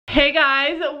Hey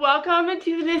guys, welcome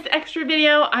to this extra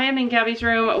video. I am in Gabby's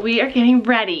room. We are getting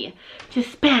ready to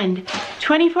spend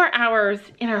 24 hours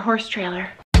in our horse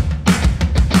trailer.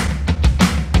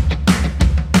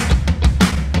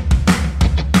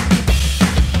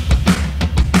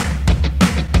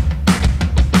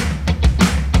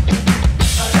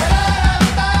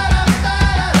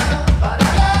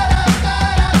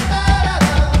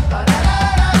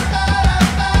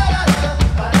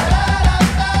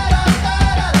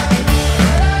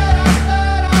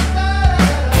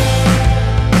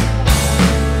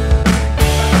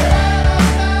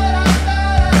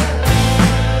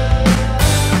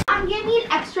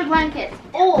 Blankets.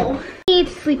 Oh, I need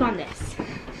to sleep on this.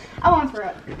 I want to throw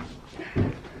it.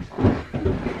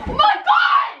 Oh my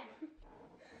god!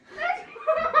 That's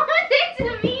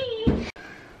to me.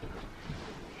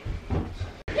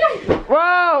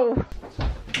 Whoa!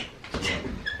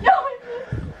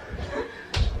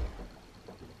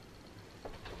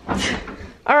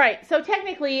 All right, so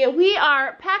technically we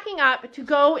are packing up to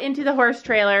go into the horse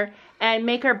trailer and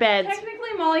make our beds.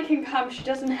 Technically Molly can come, she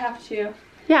doesn't have to.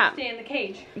 Yeah. Stay in the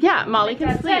cage. Yeah, Molly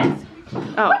can sleep.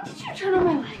 Oh. What did you turn on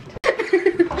my light?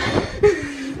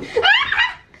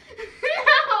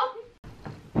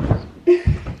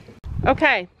 No.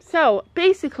 Okay, so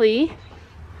basically,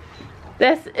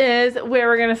 this is where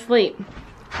we're gonna sleep.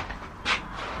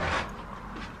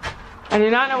 I do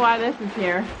not know why this is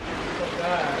here.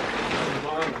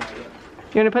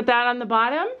 You're gonna put that on the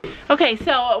bottom? Okay,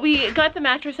 so we got the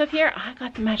mattress up here. I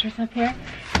got the mattress up here.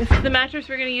 This is the mattress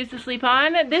we're gonna use to sleep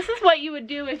on. This is what you would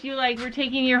do if you were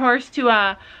taking your horse to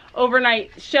a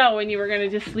overnight show and you were gonna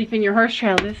just sleep in your horse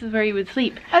trailer. This is where you would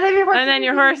sleep. And then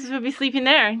your horses would be sleeping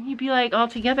there and you'd be like all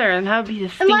together, and that would be the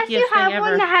stinkiest thing ever. Unless you have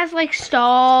one that has like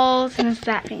stalls and it's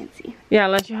that fancy. Yeah,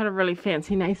 unless you had a really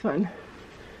fancy, nice one.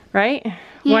 Right?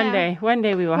 Yeah. One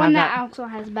day we will have one that. That also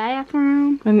has a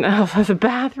bathroom. And also has a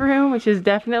bathroom, which is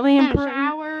definitely and important. A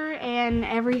shower and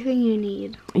everything you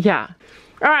need. Yeah.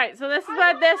 All right, so this is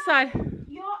what this side.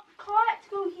 Your cots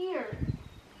go here.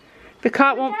 The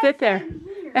cot won't fit there.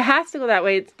 It has to go that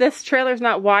way. This trailer's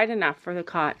not wide enough for the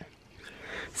cot.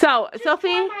 So, Sophie.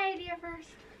 My idea first.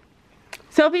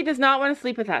 Sophie does not want to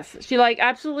sleep with us. She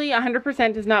absolutely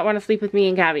 100% does not want to sleep with me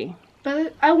and Gabby.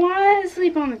 But I want to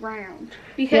sleep on the ground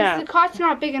because the cot's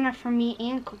not big enough for me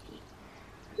and Cookie.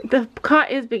 The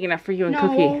cot is big enough for you and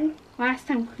Cookie. No, last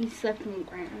time Cookie slept on the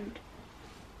ground.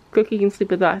 Cookie can sleep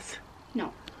with us.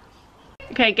 No.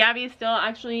 Okay, Gabby is still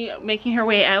actually making her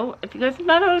way out. If you guys have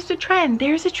not noticed a trend,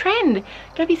 there's a trend.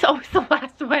 Gabby's always the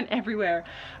last one everywhere.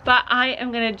 But I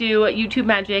am gonna do YouTube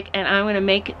magic and I'm gonna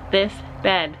make this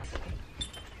bed.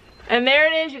 And there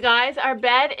it is, you guys. Our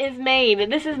bed is made.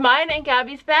 This is mine and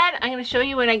Gabby's bed. I'm gonna show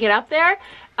you when I get up there.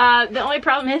 The only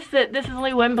problem is that this is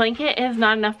only one blanket. It is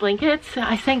not enough blankets.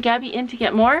 I sent Gabby in to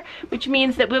get more, which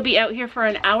means that we'll be out here for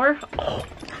an hour. Oh.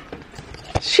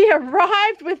 She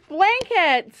arrived with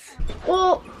blankets.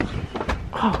 Well,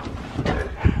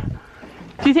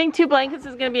 do you think 2 blankets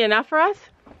is gonna be enough for us?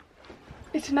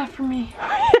 It's enough for me.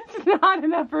 It's not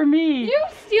enough for me. You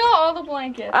steal all the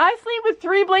blankets. I sleep with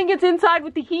 3 blankets inside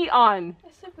with the heat on.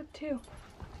 I sleep with 2.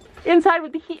 Inside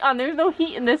with the heat on. There's no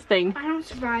heat in this thing. I don't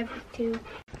survive with 2.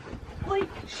 Like,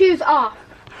 shoes off.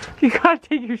 You gotta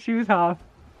take your shoes off.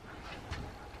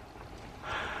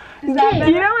 Is that better?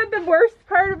 You know what the worst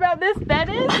part about this bed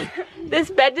is?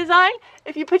 This bed design?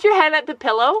 If you put your head at the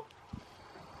pillow.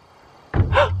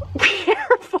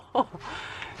 Careful.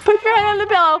 Put your head on the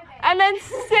pillow and then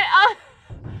sit up.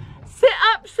 Sit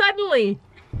up suddenly.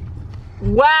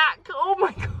 Whack. Oh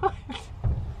my god.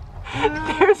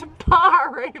 There's a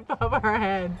bar right above our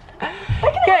head.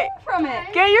 Get from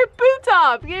it. Get your boots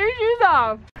off. Get your shoes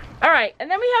off. Alright,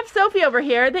 and then we have Sophie over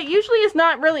here that usually is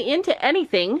not really into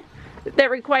anything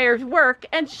that requires work,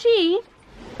 and she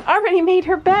already made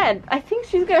her bed. I think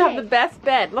she's gonna have the best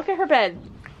bed. Look at her bed.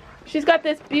 She's got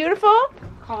this beautiful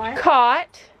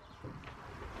cot.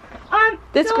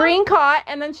 This green cot,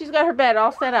 and then she's got her bed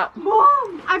all set up.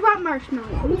 Mom, I brought marshmallows.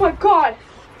 Oh my god.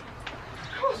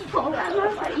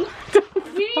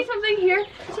 We We need something here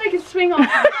so I can swing off. And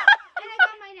I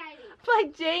got my nightie.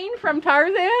 Like Jane from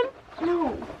Tarzan?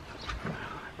 No.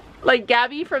 Like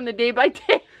Gabby from the Day by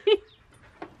Day?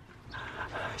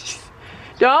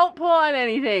 Don't pull on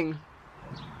anything.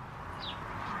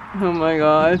 Oh my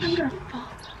gosh. I'm gonna fall.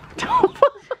 Don't fall.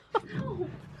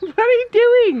 What are you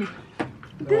doing?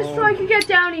 This so I can get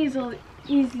down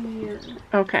easier.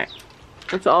 Okay.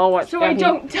 That's all what. So I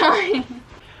don't die.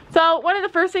 So one of the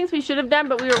first things we should have done,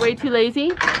 but we were way too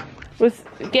lazy, was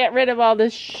get rid of all the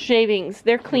shavings.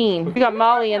 They're clean. We got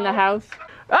Molly in the house.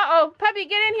 Uh-oh, puppy,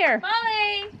 get in here.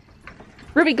 Molly!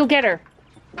 Ruby, go get her.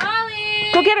 Molly!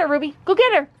 Go get her, Ruby. Go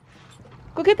get her.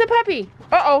 Go get the puppy.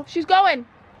 Uh-oh, she's going.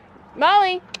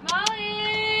 Molly.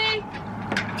 Molly!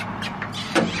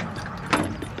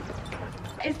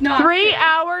 It's not 3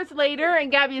 hours later,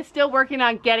 and Gabby is still working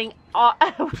on getting out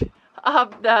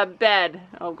of the bed.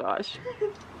 Oh gosh.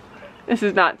 This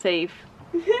is not safe.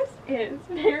 This is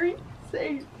very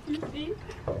safe, you see?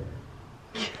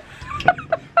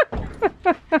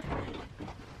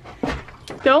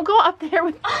 Don't go up there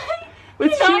with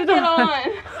shoes on.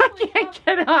 I can't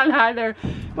get on either.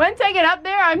 Once I get up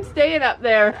there, I'm staying up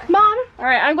there. Mom. All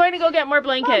right, I'm going to go get more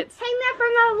blankets. Mom, hang that from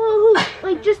that little hoop.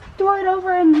 Like, just throw it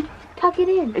over and tuck it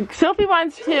in. Sophie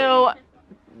wants to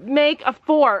make a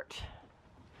fort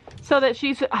so that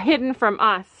she's hidden from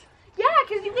us. Yeah,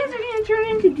 because you guys are going to turn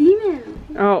into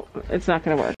demons. Oh, it's not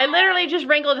going to work. I literally just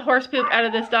wrinkled horse poop out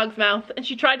of this dog's mouth, and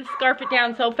she tried to scarf it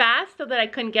down so fast so that I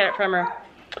couldn't get it from her.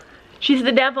 She's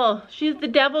the devil. She's the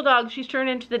devil dog. She's turned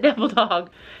into the devil dog.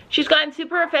 She's gotten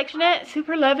super affectionate,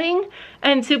 super loving,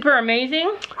 and super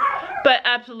amazing, but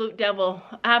absolute devil.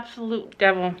 Absolute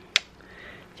devil.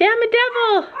 See, I'm a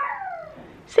devil.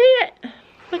 See it.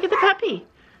 Look at the puppy.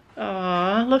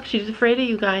 Aw, look, she's afraid of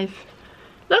you guys.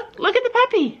 Look at the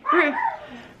puppy.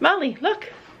 Molly,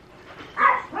 look.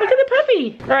 Look at the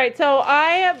puppy. All right, so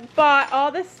I bought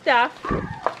all this stuff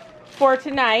for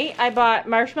tonight. I bought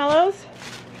marshmallows.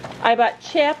 I bought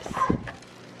chips.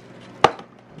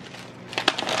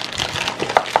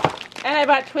 And I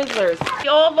bought Twizzlers. The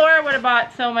old Laura would have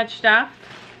bought so much stuff.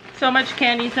 So much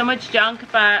candy, so much junk,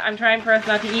 but I'm trying for us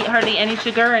not to eat hardly any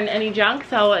sugar and any junk,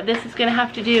 so this is gonna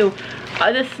have to do.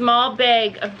 This small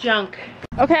bag of junk.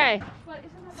 Okay,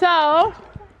 so.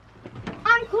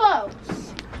 I'm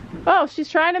close. Oh, she's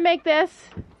trying to make this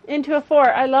into a fort.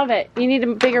 I love it. You need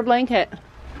a bigger blanket.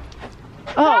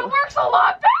 Oh. That works a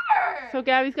lot better! So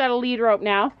Gabby's got a lead rope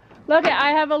now. Look,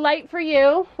 I have a light for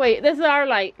you. Wait, this is our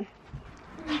light.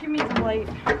 Give me some light.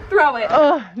 Throw it.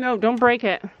 Oh, no, don't break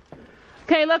it.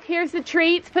 Okay, look, here's the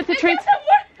treats. Put the treats.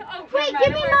 Oh, Wait,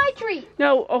 give me my treat.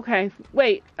 No, okay.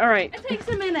 Wait, all right. It takes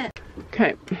a minute.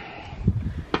 Okay.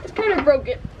 It's kind of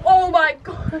broken. Oh my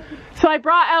god. So I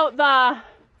brought out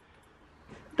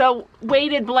the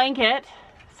weighted blanket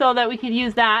so that we could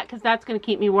use that, because that's going to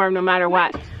keep me warm no matter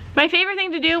what. My favorite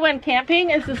thing to do when camping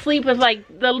is to sleep with like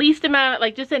the least amount,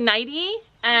 like just a nightie,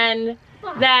 and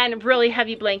then really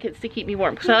heavy blankets to keep me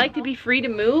warm. Because I like to be free to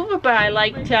move, but I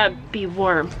like to be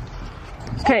warm.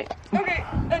 Okay. Okay,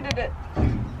 I did it.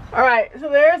 All right, so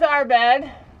there's our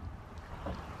bed.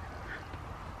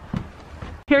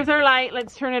 Here's our light.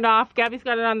 Let's turn it off. Gabby's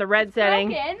got it on the red setting.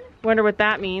 Broken. Wonder what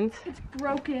that means. It's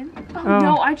broken. Oh, Oh.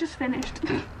 no, I just finished.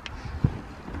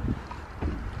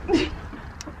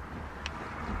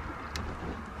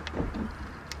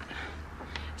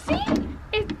 See?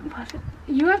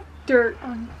 You have dirt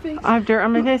on your face. I have dirt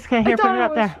on my face. Okay, here, put it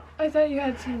up there. I thought you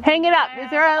had some. Hang it up. Is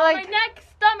there a, My like? neck,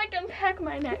 stomach, and back of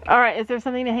my neck. All right. Is there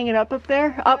something to hang it up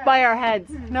there? Up by our heads?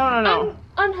 No, no, no.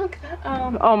 Unhook that.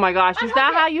 Oh my gosh. Is Unhook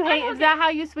that it. how you hang? Unhook Is that how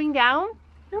you swing down?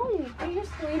 No, I use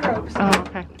sleeve ropes. Oh,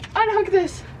 okay. Unhook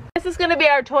this. This is gonna be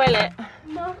our toilet.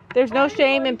 Mom, There's no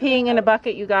shame in peeing in a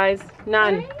bucket, you guys.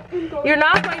 None. You're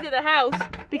not going to the house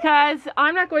because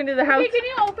I'm not going to the house. Hey, can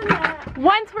you open that?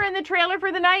 Once we're in the trailer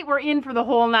for the night, we're in for the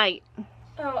whole night.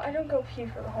 Oh, I don't go pee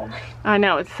for the whole night. I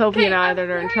know, it's Sophie and I that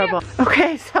are in trouble.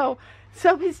 Okay, so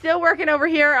Sophie's still working over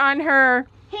here on her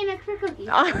Hey, next for cookies.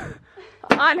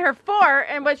 on her fort,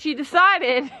 and what she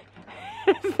decided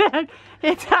is that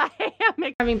it's a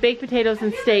hammock. I mean, baked potatoes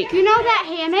and steak. You know that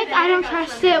hammock? I don't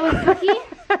trust it with cookies.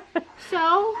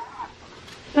 So,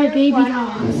 my baby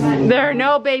dolls. There are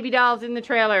no baby dolls in the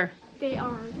trailer. They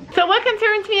are. So what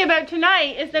concerns me about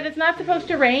tonight is that it's not supposed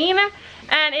to rain,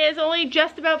 and it is only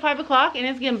just about 5 o'clock, and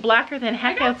it's getting blacker than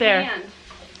heck out there. Tanned.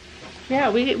 Yeah,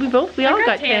 we all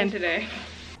got tan today.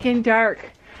 Getting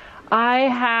dark. I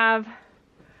have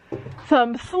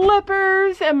some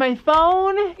slippers and my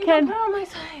phone. Put on my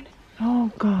side. Oh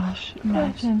gosh,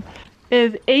 imagine.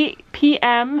 It is 8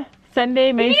 p.m.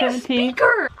 Sunday, May 17th.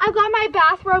 I've got my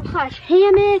bathrobe /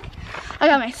 hammock. I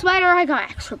got my sweater. I got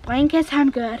extra blankets.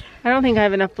 I'm good. I don't think I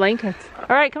have enough blankets.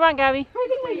 All right, come on, Gabby.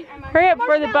 Hurry up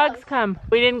before the bugs come.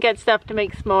 We didn't get stuff to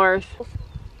make s'mores.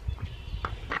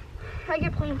 I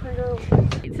get plain Play-Doh.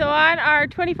 So on our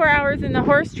 24 hours in the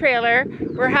horse trailer,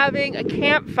 we're having a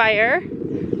campfire.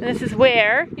 And this is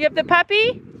where? You have the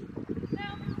puppy? No.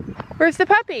 Where's the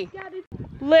puppy?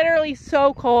 Literally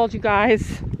so cold, you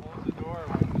guys.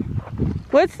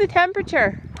 What's the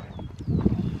temperature?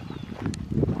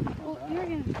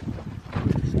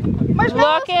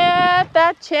 Look at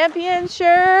that champion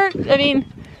shirt. I mean,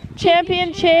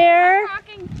 champion chair.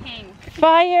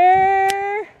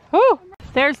 Fire. Whew.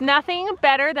 There's nothing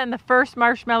better than the first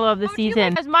marshmallow of the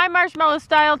season. It's my marshmallow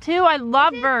style too. I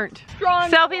love burnt.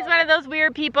 Sophie's one of those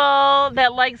weird people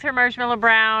that likes her marshmallow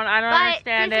brown. I don't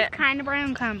understand it. It's kind of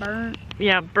brown, kind of burnt.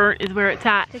 Yeah, burnt is where it's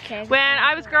at. Okay. When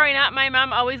I was growing up, my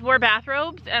mom always wore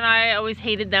bathrobes, and I always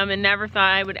hated them and never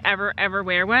thought I would ever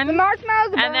wear one. The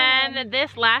marshmallows. And then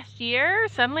this last year,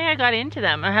 suddenly I got into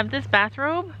them. I have this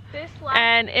bathrobe,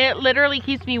 and it literally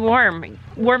keeps me warm. It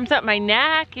warms up my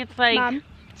neck. It's like. Mom.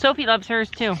 Sophie loves hers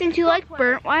too. Since you like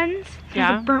burnt ones,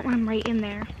 there's a burnt one right in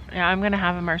there. Yeah, I'm gonna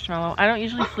have a marshmallow. I don't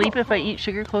usually sleep if I eat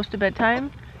sugar close to bedtime.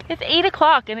 It's 8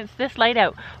 o'clock and it's this light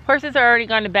out. Horses are already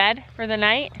gone to bed for the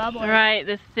night. All right,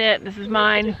 this is it. This is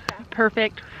mine.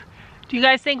 Perfect. Do you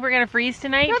guys think we're gonna freeze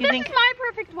tonight? No, Do you this is my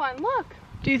perfect one. Look.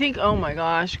 Do you think? Oh my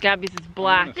gosh, Gabby's is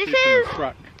black. This is. You're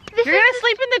gonna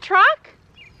sleep in the truck?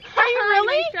 Are you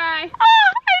really? Nice try. Oh,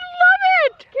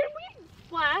 I love it. Can we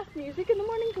blast music in the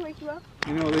morning to wake you up?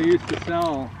 You know, they used to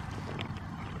sell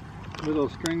little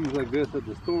strings like this at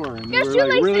the store, and they were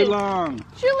shoelaces. like really long.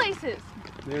 Shoelaces.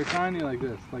 They're tiny like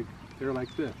this, like they're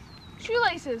like this.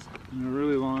 Shoelaces. And they're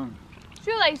really long.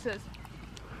 Shoelaces.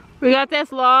 We got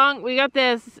this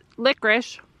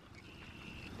licorice,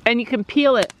 and you can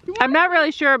peel it. I'm not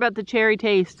really sure about the cherry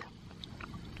taste.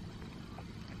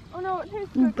 Oh no, it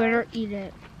tastes You good. better eat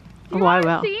it. Oh, I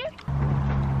will. See?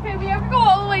 Okay, we have to go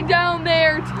all the way down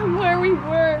there to where we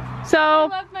were. I So,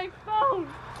 left my phone.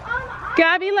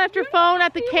 Gabby left her phone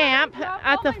at the camp,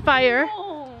 at the fire.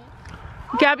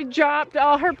 Gabby dropped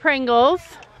all her Pringles.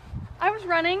 I was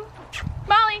running.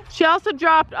 Molly. She also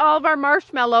dropped all of our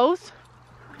marshmallows.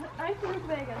 I threw the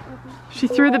bag at something. She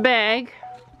threw the bag.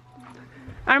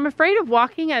 I'm afraid of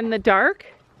walking in the dark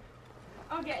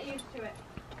I'll get used to it.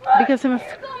 because I'm It's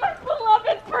all my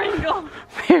beloved Pringles.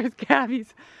 There's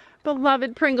Gabby's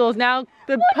beloved Pringles. Now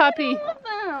the puppy. All of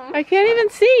them. I can't even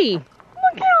see.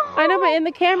 Look at all. I know, but in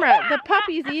the camera, the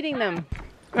puppy's eating them.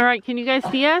 All right, can you guys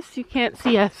see us? You can't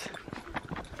see us.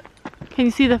 Can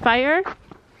you see the fire?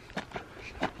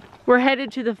 We're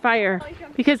headed to the fire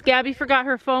because Gabby forgot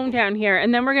her phone down here,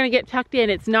 and then we're gonna get tucked in.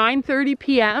 It's 9:30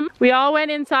 p.m. We all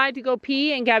went inside to go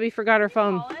pee, and Gabby forgot her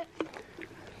phone.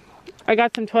 I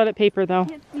got some toilet paper though.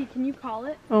 Can you call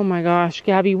it? Oh my gosh,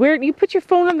 Gabby, where you put your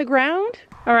phone on the ground?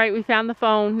 All right, we found the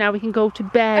phone. Now we can go to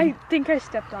bed. I think I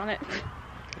stepped on it.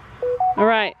 All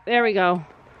right, there we go.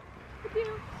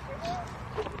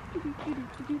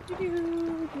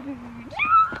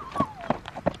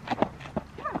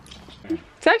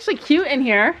 It's actually cute in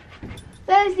here.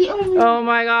 That is the only. Oh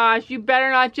my gosh, you better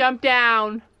not jump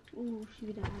down. Ooh, she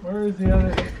died. Where is the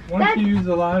other? Once you use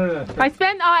the ladder, that's I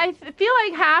feel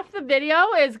like half the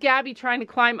video is Gabby trying to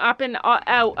climb up and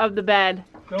out of the bed.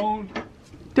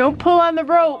 Don't pull on the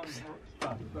ropes.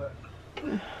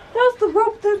 That's the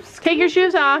rope that's... Take your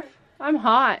shoes off. I'm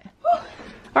hot.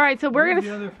 All right, so we're Where's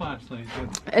gonna. the other flashlight?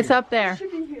 It's up there.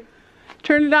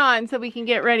 Turn it on so we can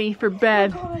get ready for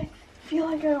bed. God, I feel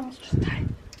like I almost just died.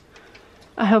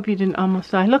 I hope you didn't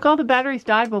almost die. Look, all the batteries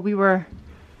died while we were.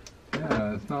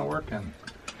 Yeah, it's not working.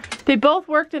 They both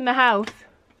worked in the house.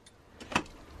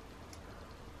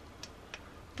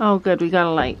 Oh, good, we got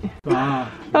a light.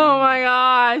 Ah. Oh my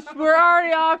gosh, we're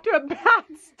already off to a bad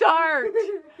start.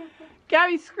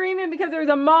 Gabby's screaming because there's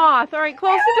a moth. All right,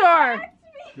 close the door.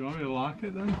 You want me to lock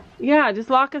it then? Yeah, just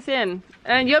lock us in.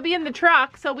 And you'll be in the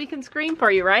truck so we can scream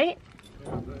for you, right?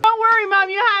 Don't worry, Mom,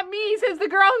 you have me, says the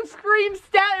girl who screams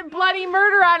bloody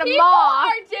murder at a People moth.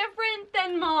 are different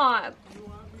than moths.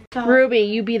 Ruby,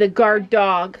 you be the guard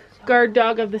dog. Guard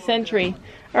dog of the century.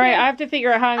 All right, I have to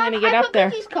figure out how I'm going to get up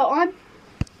there. Cookie's coat on.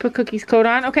 Put Cookie's coat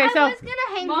on. Okay, so. I was gonna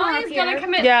hang her Molly's up gonna here,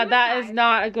 commit Yeah, suicide. that is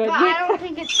not a good. but I don't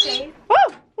think it's safe.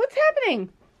 Oh, what's happening?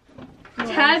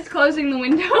 Tad's closing the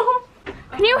window.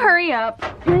 Can you hurry up?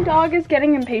 My dog is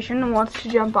getting impatient and wants to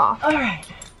jump off. All right.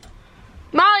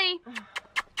 Molly!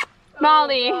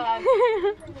 Molly! Back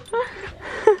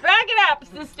it up,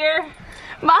 sister.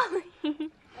 Molly!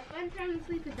 I'm trying to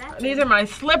sleep with that. These are my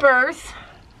slippers.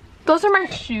 Those are my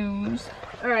shoes.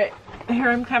 All right, here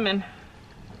I'm coming.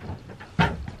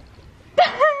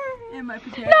 And my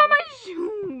pajamas. Not my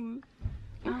shoes!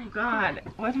 Oh God,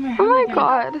 what am I? Oh my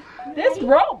God. This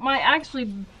rope might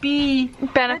actually be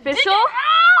Beneficial?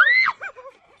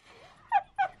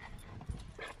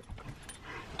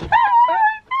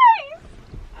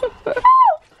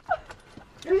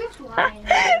 There's a fly in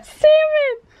there.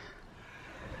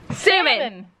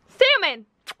 Salmon! Salmon!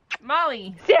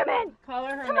 Molly. Salmon! Call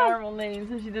her normal name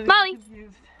so she doesn't Molly. get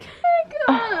confused.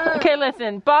 Okay,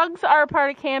 listen. Bugs are a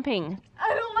part of camping.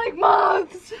 I don't like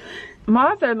moths.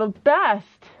 Moths are the best.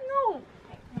 No.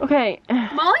 Okay.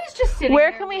 Molly's just sitting Where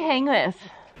there. can we hang this?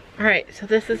 All right, so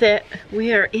this is it.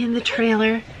 We are in the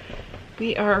trailer.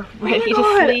 We are ready to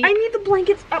sleep. I need the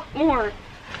blankets up more.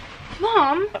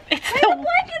 Mom, It's the the,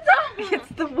 blankets up. it's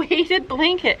the weighted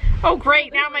blanket. Oh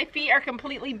great, now my feet are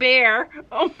completely bare.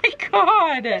 Oh my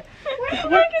god.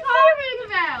 What are you talking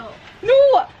about?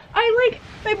 No, I like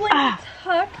my blankets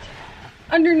tucked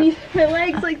underneath my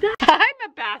legs like that. I'm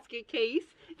a basket case.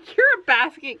 You're a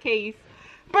basket case.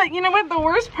 But you know what the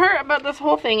worst part about this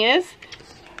whole thing is?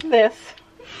 This.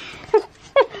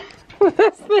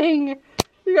 This thing.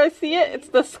 You guys see it? It's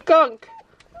the skunk.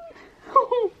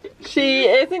 She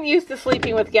isn't used to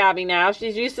sleeping with Gabby now.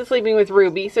 She's used to sleeping with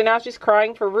Ruby. So now she's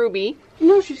crying for Ruby.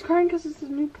 No, she's crying because it's a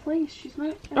new place. She's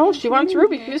not. Oh, she wants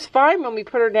Ruby. She was fine when we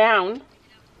put her down.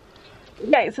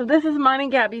 Okay, so this is mine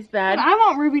and Gabby's bed. But I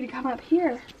want Ruby to come up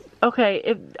here.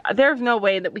 Okay, there's no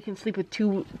way that we can sleep with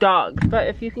 2 dogs. But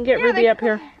if you can get Ruby up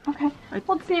here. Okay,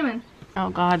 hold Salmon. Oh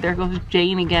god, there goes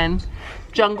Jane again.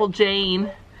 Jungle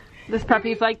Jane. This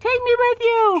puppy's like, take me with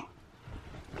you.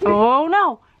 Oh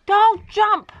no, don't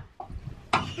jump.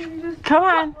 Come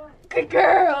on. Good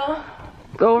girl.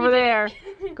 Go over there.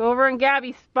 Go over in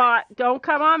Gabby's spot. Don't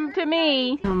come on to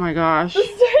me. Oh my gosh.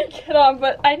 Sorry, get on,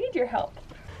 but I need your help.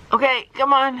 Okay,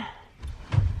 come on.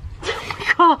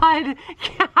 Oh my god,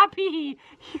 Gabby.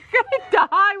 You're gonna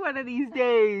die one of these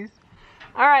days.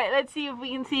 Alright, let's see if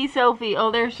we can see Sophie.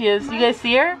 Oh, there she is. You guys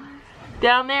see her?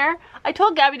 Down there? I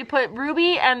told Gabby to put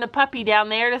Ruby and the puppy down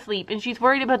there to sleep, and she's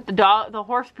worried about the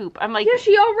horse poop. I'm like, Yeah,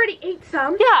 she already ate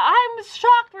some. yeah, I'm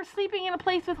shocked we're sleeping in a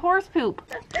place with horse poop.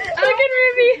 Look at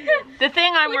Ruby. The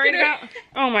thing I'm worried about.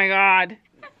 Oh my god.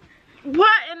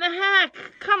 What in the heck?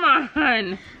 Come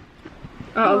on.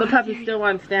 Oh, the puppy still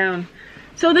wants down.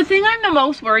 So the thing I'm the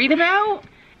most worried about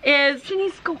is She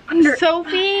needs to go under.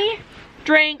 Sophie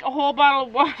drank a whole bottle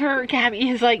of water. Gabby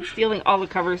is like stealing all the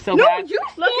covers so bad. you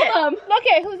Look stole them. Look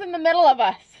at who's in the middle of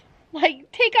us.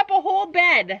 Like, take up a whole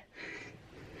bed.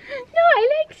 No,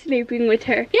 I like sleeping with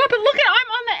her. Yeah, but look at,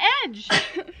 I'm on the edge.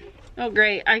 Oh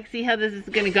great, I see how this is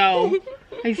gonna go.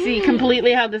 I see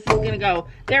completely how this is gonna go.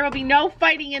 There will be no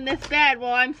fighting in this bed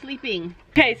while I'm sleeping.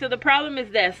 Okay, so the problem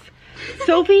is this.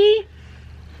 Sophie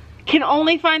can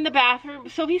only find the bathroom.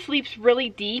 Sophie sleeps really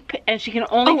deep, and she can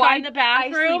only find the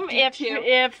bathroom if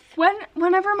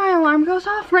Whenever my alarm goes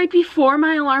off, right before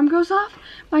my alarm goes off,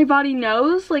 my body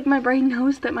knows, like my brain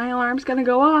knows that my alarm's gonna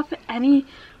go off any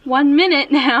 1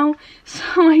 minute now.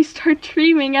 So I start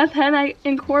dreaming, and then I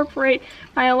incorporate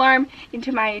my alarm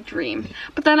into my dream.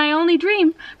 But then I only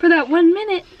dream for that 1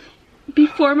 minute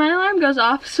before my alarm goes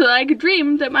off, so that I could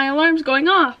dream that my alarm's going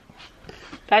off.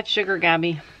 That's sugar,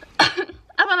 Gabby.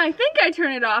 And then I think I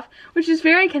turn it off, which is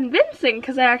very convincing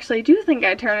because I actually do think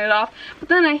I turn it off. But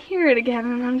then I hear it again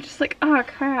and I'm just like, oh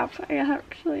crap, I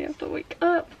actually have to wake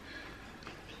up.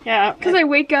 Yeah. Because I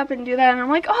wake up and do that and I'm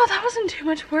like, oh, that wasn't too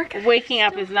much work. Waking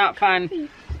up is not fun.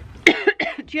 Do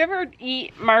you ever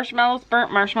eat marshmallows,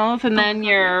 burnt marshmallows, and then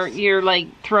your like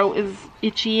throat is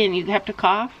itchy and you have to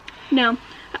cough? No.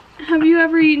 Have you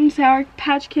ever eaten Sour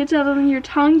Patch Kids other than your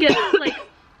tongue gets like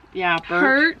Yeah, burnt.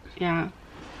 hurt? Yeah.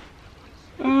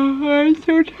 Oh, I'm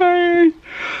so tired.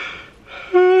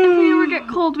 If we ever get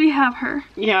cold, we have her.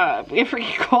 Yeah, if we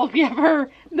get cold, we have her.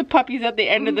 The puppy's at the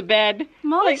end of the bed.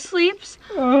 Molly sleeps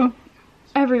Oh.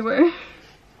 everywhere.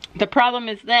 The problem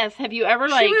is this. Have you ever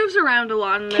like She moves around a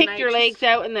lot in the kicked night. your legs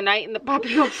out in the night and the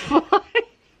puppy goes flying?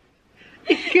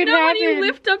 It could No, when happen. you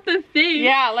lift up the thing.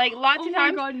 Yeah, like lots Oh of my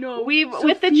times. God, no. With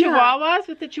the Sophia.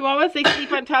 Chihuahuas, they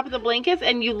sleep on top of the blankets,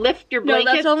 and you lift your No, that's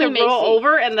blankets to only roll Macy.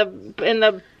 over, and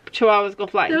the Chihuahuas go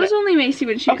flying. That was But- only Macy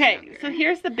when she was okay, younger. so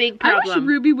here's the big I wish problem.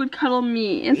 Ruby would cuddle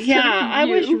me instead Yeah, of I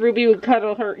you. wish Ruby would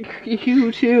cuddle her.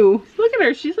 You too. Look at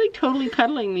her. She's like totally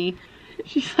cuddling me.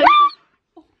 She's like,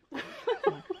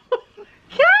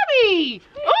 Gabby!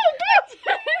 Oh,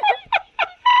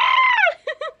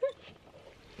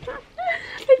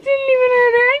 I didn't even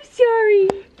hurt her. I'm sorry.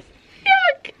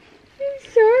 yuck! I'm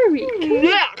sorry.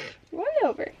 Yuck! Run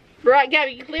over. Right,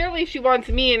 Gabby, clearly she wants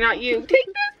me and not you. Take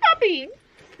this puppy!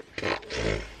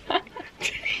 I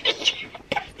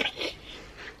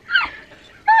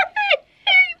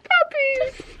hate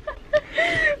puppies!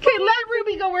 Okay, let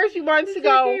Ruby go where she wants to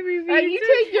go. okay, Ruby, And you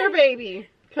it's take your baby.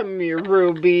 Come here,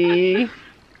 Ruby.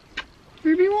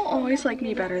 Ruby will always like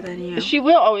me better than you. She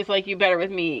will always like you better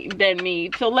with me than me.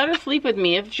 So let her sleep with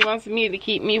me if she wants me to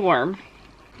keep me warm.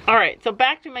 Alright, so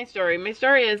back to my story. My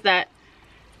story is that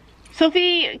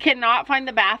Sophie cannot find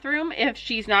the bathroom if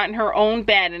she's not in her own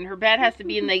bed, and her bed has to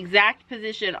be in the exact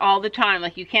position all the time.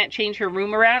 Like, you can't change her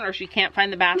room around or she can't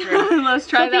find the bathroom. Let's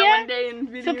try that one day in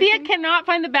video. Sophia cannot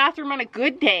find the bathroom on a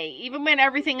good day, even when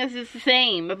everything is the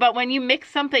same. But when you mix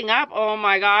something up, oh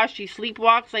my gosh, she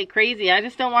sleepwalks like crazy. I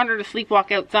just don't want her to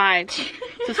sleepwalk outside.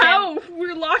 So How?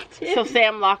 We're locked in. So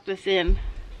Sam locked us in.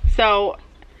 So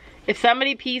if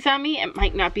somebody pees on me, it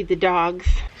might not be the dogs.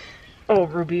 Oh,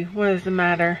 Ruby, what is the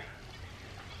matter?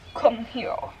 Come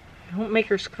here. Don't make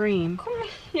her scream. Come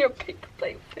here, big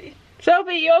baby.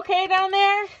 Sophie, you okay down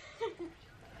there?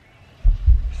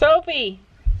 Sophie.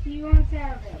 See you on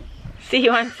Saturday. See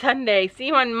you on Sunday. See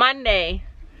you on Monday.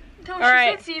 No, All she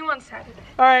right. said see you on Saturday.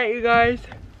 Alright, you guys.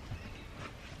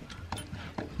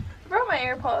 Brought my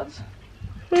AirPods.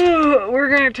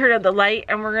 We're going to turn out the light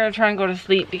and we're going to try and go to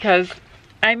sleep because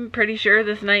I'm pretty sure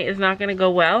this night is not going to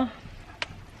go well.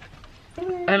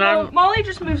 And Molly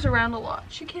just moves around a lot.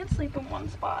 She can't sleep in one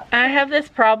spot. I have this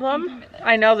problem.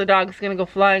 I know the dog's gonna go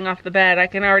flying off the bed. I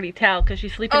can already tell because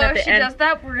she's sleeping at the end. Oh, if she does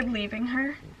that, we're leaving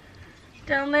her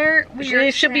down there. She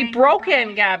should be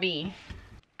broken, Gabby.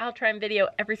 I'll try and video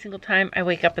every single time I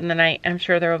wake up in the night. I'm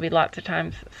sure there will be lots of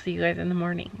times. See you guys in the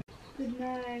morning. Good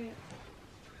night.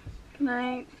 Good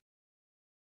night.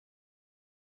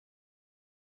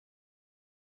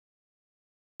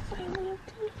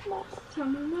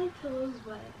 Some of my pillow's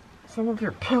wet. Some of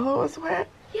your pillow is wet?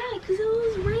 Yeah, because it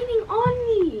was raining on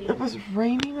me. It was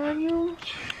raining on you?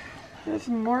 This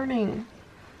morning.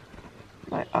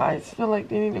 My eyes feel like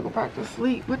they need to go back to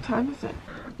sleep. What time is it?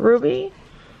 Ruby?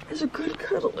 It's a good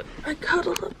cuddle. I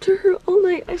cuddled up to her all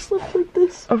night. I slept like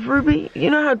this. Oh, Ruby, you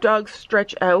know how dogs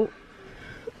stretch out?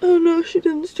 Oh no, she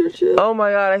didn't stretch it. Oh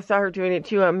my god, I saw her doing it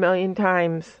too a million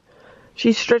times.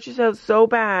 She stretches out so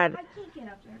bad. I can't get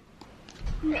up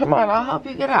there. Come on, I'll help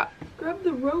you get up. Grab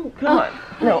the rope. Come on.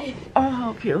 No, I'll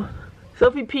help you.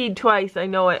 Sophie peed twice, I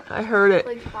know it. I heard it.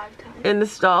 Like 5 times. In the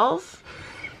stalls?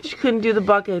 She couldn't do the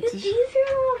buckets. It's easier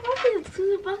with buckets because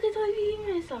the buckets I'm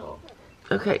eating myself.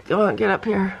 Okay, come on, get up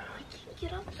here. I can't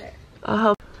get up there. I'll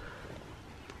help.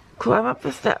 Climb up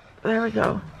the step. There we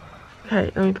go.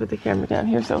 Okay, let me put the camera down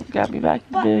here so Gabby back.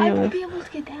 But I won't be able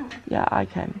to get down. Yeah, I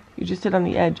can. You just sit on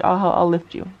the edge. I'll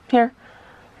lift you. Here.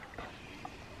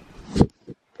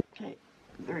 Okay,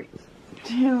 3,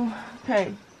 2.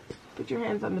 Okay, put your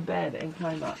hands on the bed and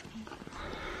climb up.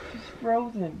 She's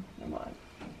frozen. Come on.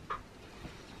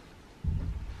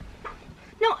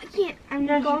 No, I can't. I'm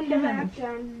Yes, going you to can. back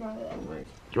down. Do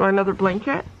you want another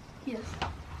blanket? Yes.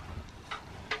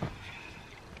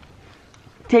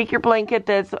 Take your blanket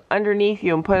that's underneath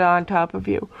you and put it on top of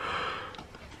you.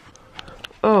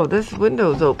 Oh, this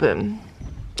window's open.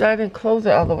 I didn't close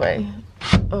it all the way.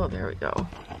 Oh, there we go.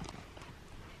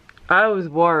 I was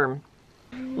warm.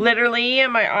 Literally,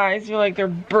 and my eyes feel like they're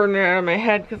burning out of my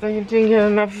head because I didn't get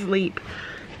enough sleep.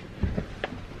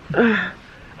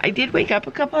 I did wake up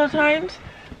a couple of times,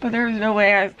 but there was no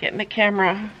way I was getting the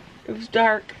camera. It was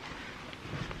dark.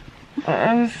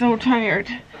 I was so tired.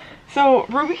 So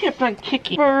Ruby kept on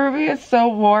kicking. But Ruby is so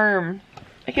warm.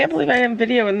 I can't believe I didn't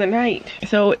video in the night.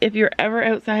 So if you're ever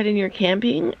outside and you're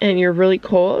camping and you're really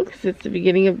cold, because it's the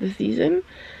beginning of the season,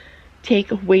 take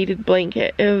a weighted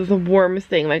blanket. It was the warmest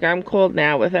thing. Like, I'm cold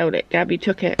now without it. Gabby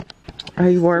took it. Are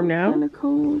you warm now? Kind of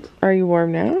cold. Are you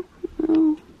warm now?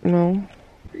 No. No.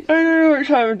 I don't know what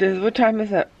time it is. What time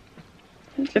is it?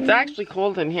 It's actually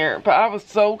cold in here, but I was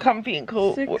so comfy and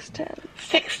cool. 6:10.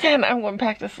 6:10, I'm going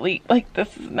back to sleep. Like,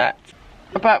 this is nuts.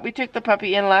 But we took the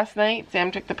puppy in last night.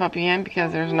 Sam took the puppy in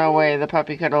because there's no way the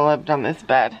puppy could have lived on this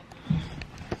bed.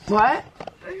 What?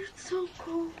 It's so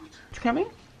cold. It's coming?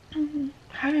 Mm-hmm.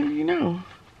 How did you know?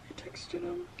 I texted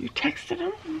him. You texted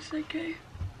him? He's like, okay.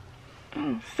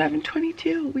 Oh,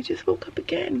 7:22. We just woke up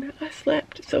again. I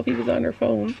slept. Sophie was on her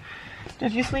phone.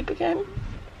 Did you sleep again?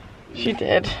 She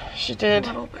did. She did. A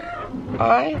little bit.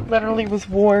 I literally was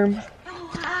warm.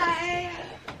 Oh, hi.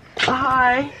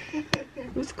 Hi.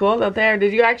 It was cold out there.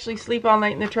 Did you actually sleep all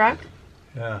night in the truck?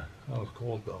 Yeah, that was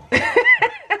cold though.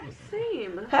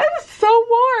 Same. That was so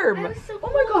warm. So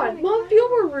Oh my god, Mom, feel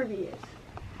where Ruby is.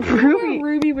 Ruby.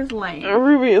 Where Ruby was laying.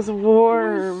 Ruby is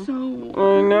warm. So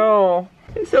warm. I know.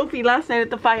 And Sophie last night at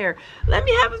the fire, let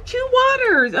me have 2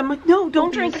 waters. I'm like, no,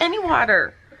 don't drink any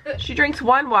water. She drinks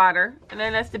 1 water and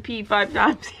then has to pee 5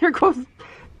 times. Here goes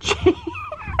Jane.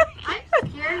 I'm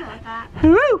scared of that.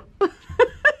 Woo. Oh,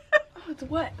 it's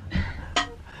wet.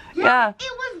 Yeah.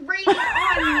 It was raining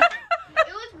on me.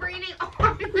 It was raining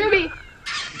on me. Ruby.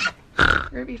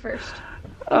 Ruby first.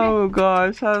 Oh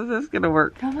gosh, how's this gonna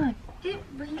work? Come on. It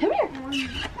rained Come here. on me.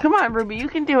 Come on, Ruby, you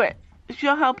can do it.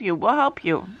 She'll help you. We'll help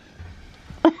you.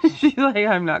 She's like,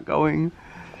 I'm not going.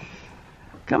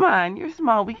 Come on, you're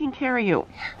small. We can carry you.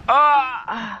 Oh.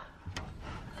 I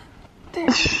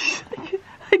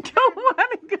don't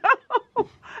want to go.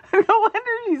 No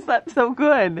wonder she slept so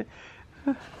good.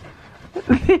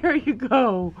 There you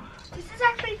go. This is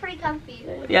actually pretty comfy.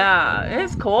 Yeah,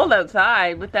 it's cold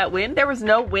outside with that wind. There was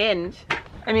no wind.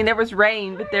 I mean, there was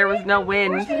rain, but there was no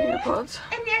wind. And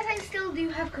yes, I still do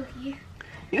have Cookie.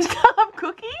 You still have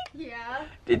Cookie? Yeah.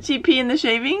 Did she pee in the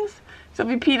shavings?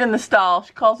 Sophie peed in the stall.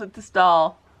 She calls it the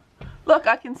stall. Look,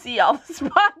 I can see all the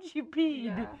spots you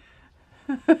peed.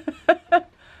 Yeah.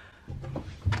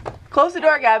 Close the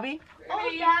door, Gabby. Oh,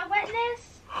 yeah,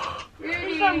 wetness.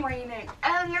 There's some raining.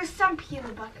 And there's some pee in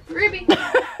the bucket. Ruby.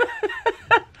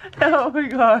 Oh my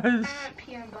gosh.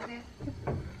 Pee in the bucket.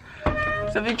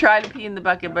 Sophie tried to pee in the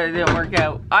bucket, but it didn't work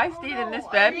out. I stayed in this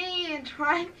bed. I didn't even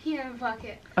try to pee in the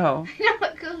bucket. Oh. No,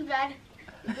 it goes bad.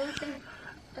 It goes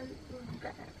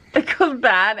bad. It goes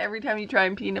bad every time you try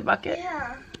and pee in a bucket.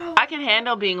 Yeah. I can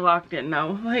handle being locked in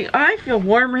though. Like, I feel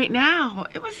warm right now.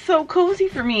 It was so cozy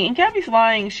for me. And Gabby's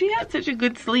lying. She had such a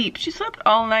good sleep. She slept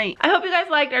all night. I hope you guys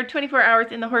liked our 24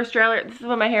 hours in the horse trailer. This is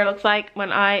what my hair looks like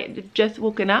when I just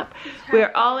woken up.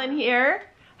 We're all in here.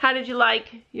 How did you like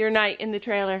your night in the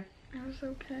trailer? It was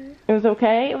okay. It was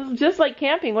okay? It was just like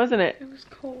camping, wasn't it? It was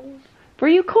cold. Were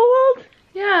you cold?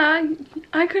 Yeah,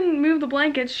 I couldn't move the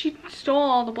blankets. She stole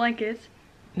all the blankets.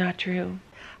 Not true.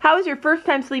 How was your first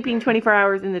time sleeping 24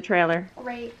 hours in the trailer?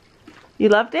 Great. You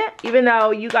loved it? Even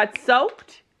though you got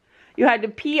soaked? You had to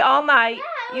pee all night.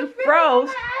 Yeah, you froze.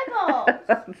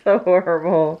 That's so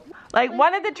horrible. Like,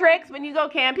 one of the tricks when you go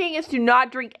camping is to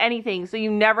not drink anything so you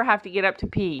never have to get up to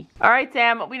pee. All right,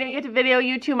 Sam, we didn't get to video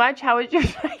you too much. How was your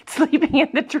night sleeping in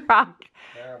the truck?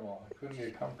 Terrible. I couldn't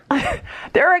get comfortable.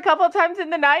 There were a couple of times in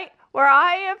the night where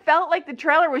I felt like the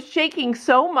trailer was shaking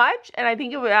so much, and I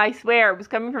think it was, I swear, it was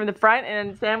coming from the front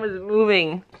and Sam was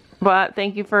moving. But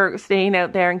thank you for staying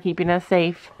out there and keeping us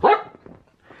safe.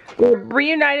 We're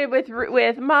reunited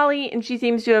with Molly, and she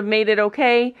seems to have made it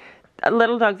okay.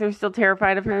 Little dogs are still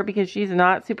terrified of her because she's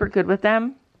not super good with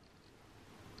them.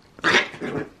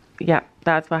 Yeah,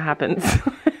 that's what happens.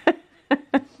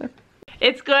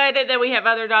 It's good that we have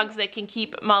other dogs that can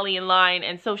keep Molly in line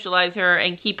and socialize her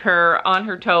and keep her on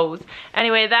her toes.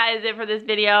 Anyway, that is it for this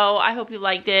video. I hope you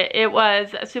liked it. It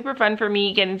was super fun for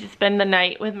me getting to spend the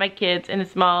night with my kids in a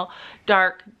small,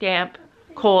 dark, damp,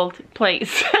 cold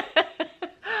place.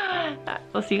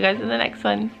 We'll see you guys in the next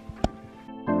one.